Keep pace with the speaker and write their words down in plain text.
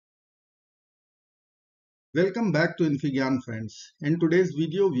Welcome back to Infigyan friends. In today's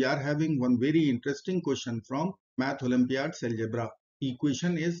video, we are having one very interesting question from Math Olympiad algebra.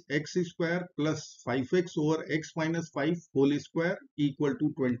 Equation is x square plus 5x over x minus 5 whole square equal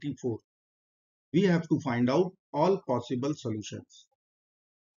to 24. We have to find out all possible solutions.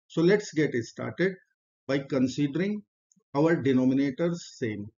 So let's get started by considering our denominators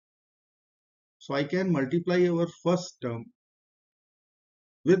same. So I can multiply our first term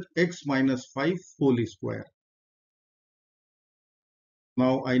with x minus 5 whole square.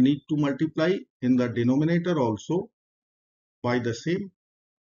 Now I need to multiply in the denominator also by the same.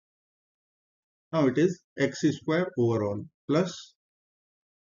 Now it is x square overall plus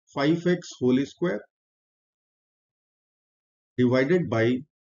 5x whole square divided by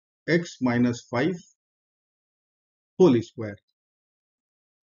x minus 5 whole square.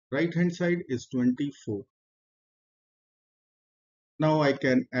 Right hand side is 24. Now I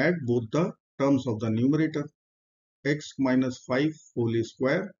can add both the terms of the numerator, x minus 5 whole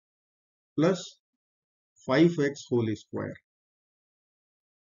square plus 5x whole square,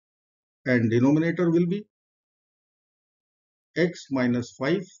 and denominator will be x minus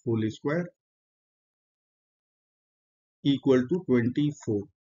 5 whole square equal to 24.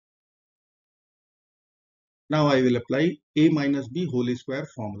 Now I will apply a minus b whole square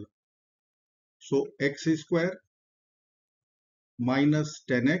formula. So x square minus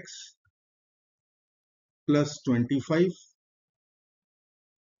 10x plus 25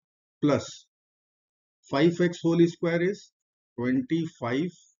 plus 5x whole square is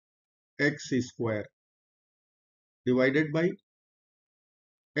 25x square divided by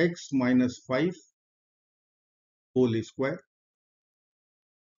x minus 5 whole square.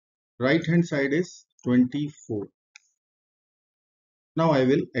 Right hand side is 24. Now I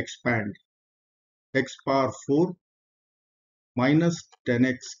will expand. X power 4 minus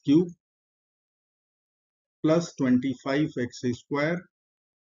 10x cube plus 25x square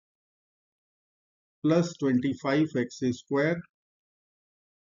plus 25x square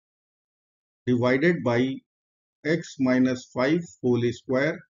divided by x minus 5 whole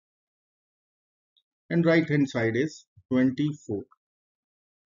square, and right hand side is 24.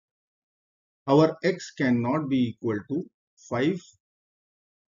 Our x cannot be equal to 5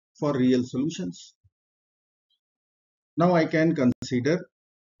 for real solutions. Now I can consider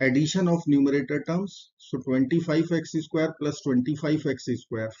addition of numerator terms. So 25x square plus 25x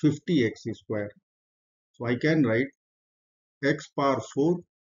square, 50x square. So I can write x power 4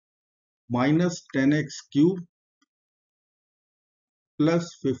 minus 10x cube plus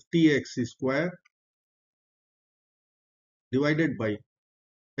 50x square divided by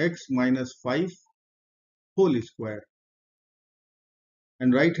x minus 5 whole square,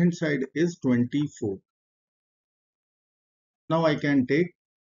 and right hand side is 24. Now I can take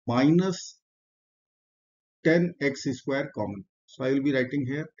minus 10x square common. So I will be writing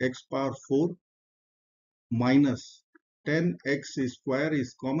here x power 4 minus 10x square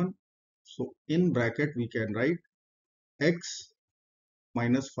is common. So in bracket we can write x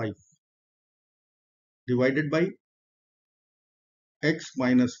minus 5 divided by x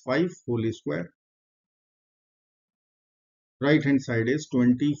minus 5 whole square. Right hand side is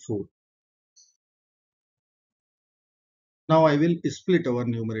 24. Now I will split our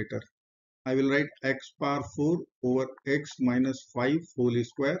numerator. I will write x power 4 over x minus 5 whole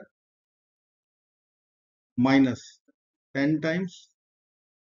square minus 10 times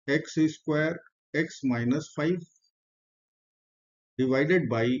x square x minus 5 divided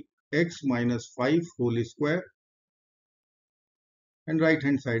by x minus 5 whole square, and right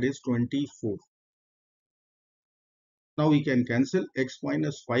hand side is 24. Now we can cancel x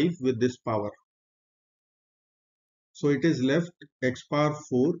minus 5 with this power. So it is left x power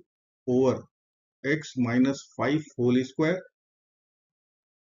 4 over x minus 5 whole square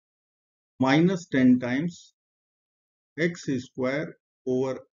minus 10 times x square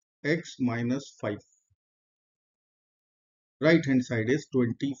over x minus 5. Right hand side is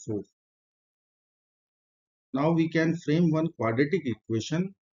 24. Now we can frame one quadratic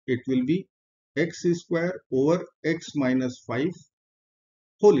equation. It will be x square over x minus 5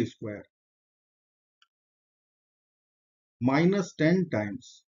 whole square minus 10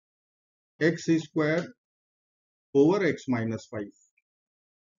 times x square over x minus 5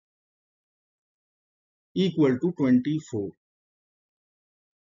 equal to 24.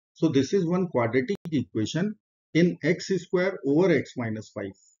 So this is one quadratic equation in x square over x minus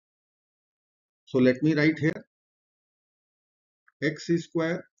 5. So let me write here x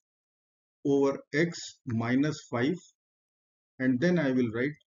square over x minus 5, and then I will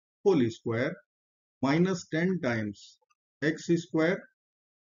write whole square minus 10 times x square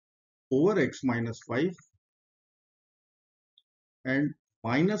over x minus 5 and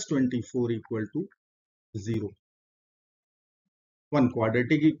minus 24 equal to 0. One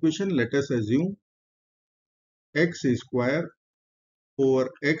quadratic equation, let us assume x square over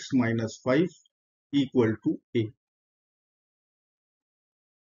x minus 5 equal to a.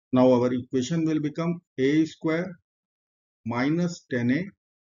 Now our equation will become a square minus 10a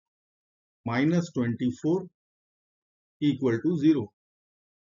minus 24 equal to 0.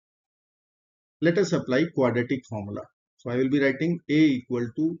 Let us apply quadratic formula. So I will be writing a equal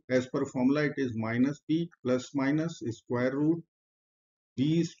to, as per formula it is minus b plus minus square root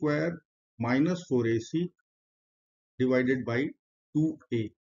b square minus 4ac divided by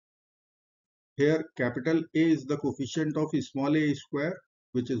 2a. Here capital A is the coefficient of small a square,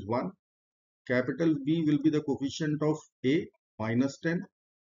 which is 1. Capital B will be the coefficient of a, minus 10.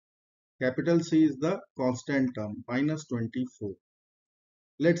 Capital C is the constant term, minus 24.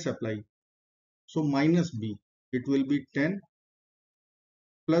 Let's apply. So minus b, it will be 10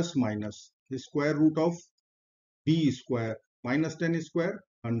 plus minus the square root of b square, minus 10 square,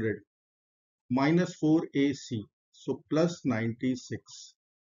 100, minus 4ac, so plus 96,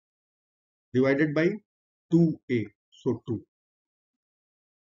 divided by 2a, so 2.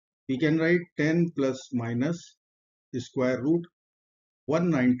 We can write 10 plus minus the square root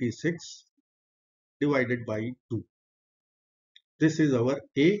 196 divided by 2. This is our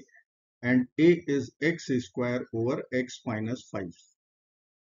a, and a is x square over x minus 5.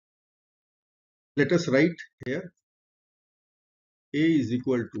 Let us write here a is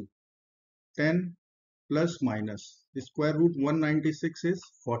equal to 10 plus minus the square root 196 is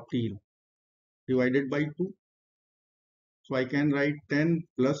 14 divided by 2. So I can write 10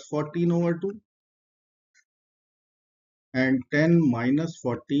 plus 14 over 2 and 10 minus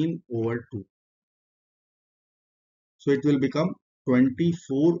 14 over 2. So it will become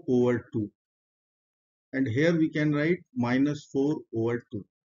 24 over 2. And here we can write minus 4 over 2.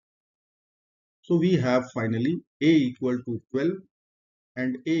 So we have finally a equal to 12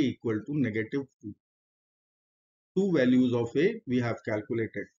 and a equal to negative 2. Two values of a we have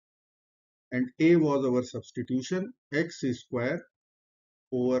calculated. And a was our substitution, x square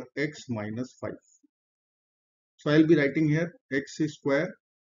over x minus 5. So I will be writing here x square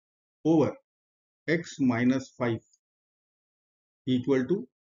over x minus 5 equal to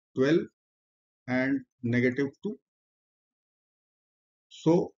 12 and negative 2.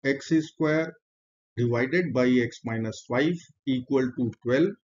 So x square divided by x minus 5 equal to 12,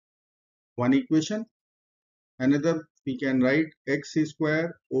 one equation. Another we can write x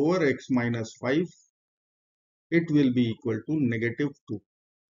square over x minus 5, it will be equal to negative 2.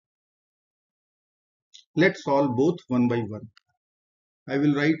 Let's solve both one by one. I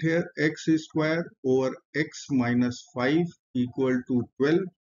will write here x square over x minus 5 equal to 12,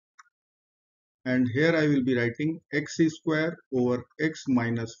 and here I will be writing x square over x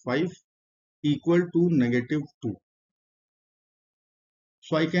minus 5 equal to negative 2.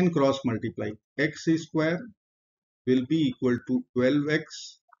 So I can cross multiply. X square will be equal to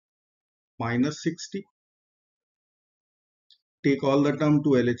 12x minus 60. Take all the term to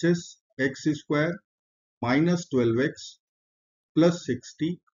LHS. X square minus 12x plus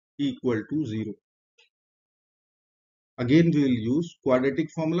 60 equal to 0. Again we will use quadratic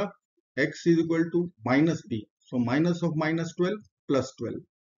formula. X is equal to minus b. So minus of minus 12 plus 12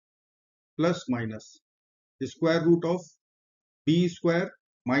 plus minus the square root of b square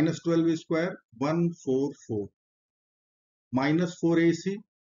minus 12 square 144 minus 4ac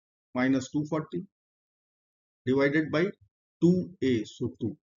minus 240 divided by 2a, so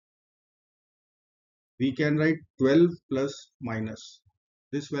 2. We can write 12 plus minus.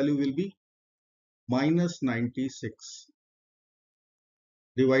 This value will be minus 96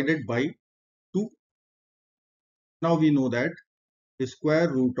 divided by 2. Now we know that the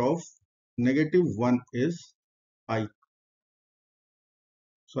square root of negative 1 is I.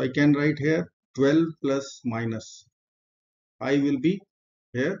 So I can write here 12 plus minus. I will be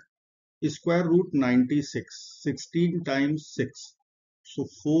here square root 96, 16 times 6. So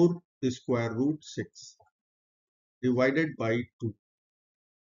 4 square root 6 divided by 2.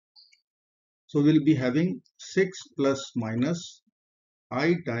 So we'll be having 6 plus minus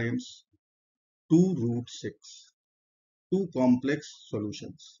I times 2 root 6. Two complex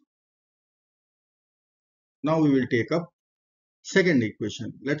solutions. Now we will take up second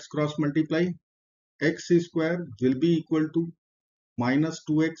equation. Let's cross multiply. X square will be equal to minus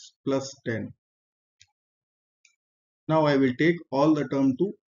 2x plus 10. Now I will take all the term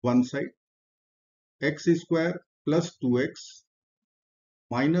to one side. X square plus 2x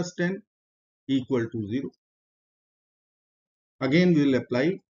minus 10 equal to 0. Again we will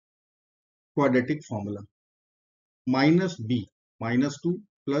apply quadratic formula. Minus b. minus 2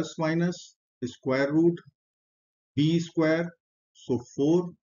 plus minus square root b square, so 4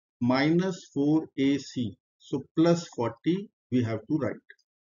 minus 4ac, so plus 40 we have to write,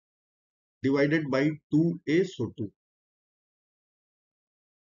 divided by 2a, so 2.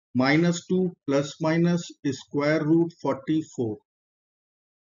 Minus 2 plus minus square root 44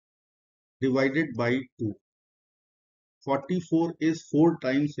 divided by 2. 44 is 4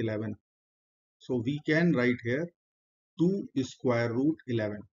 times 11. So we can write here 2 square root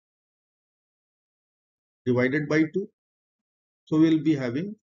 11 divided by 2. So we will be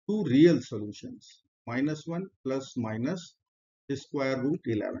having two real solutions. Minus 1 plus minus square root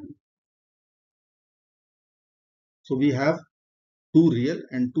 11. So we have two real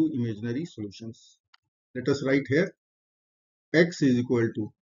and two imaginary solutions. Let us write here x is equal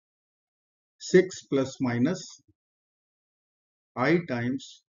to 6 plus minus I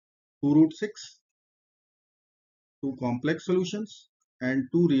times 2 root 6. Two complex solutions and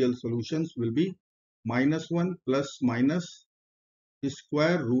two real solutions will be minus 1 plus minus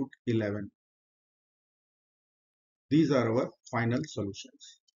square root 11. These are our final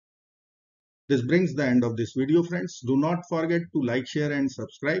solutions. This brings the end of this video, friends. Do not forget to like, share and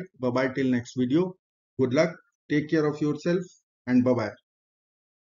subscribe. Bye bye till next video. Good luck. Take care of yourself and bye bye.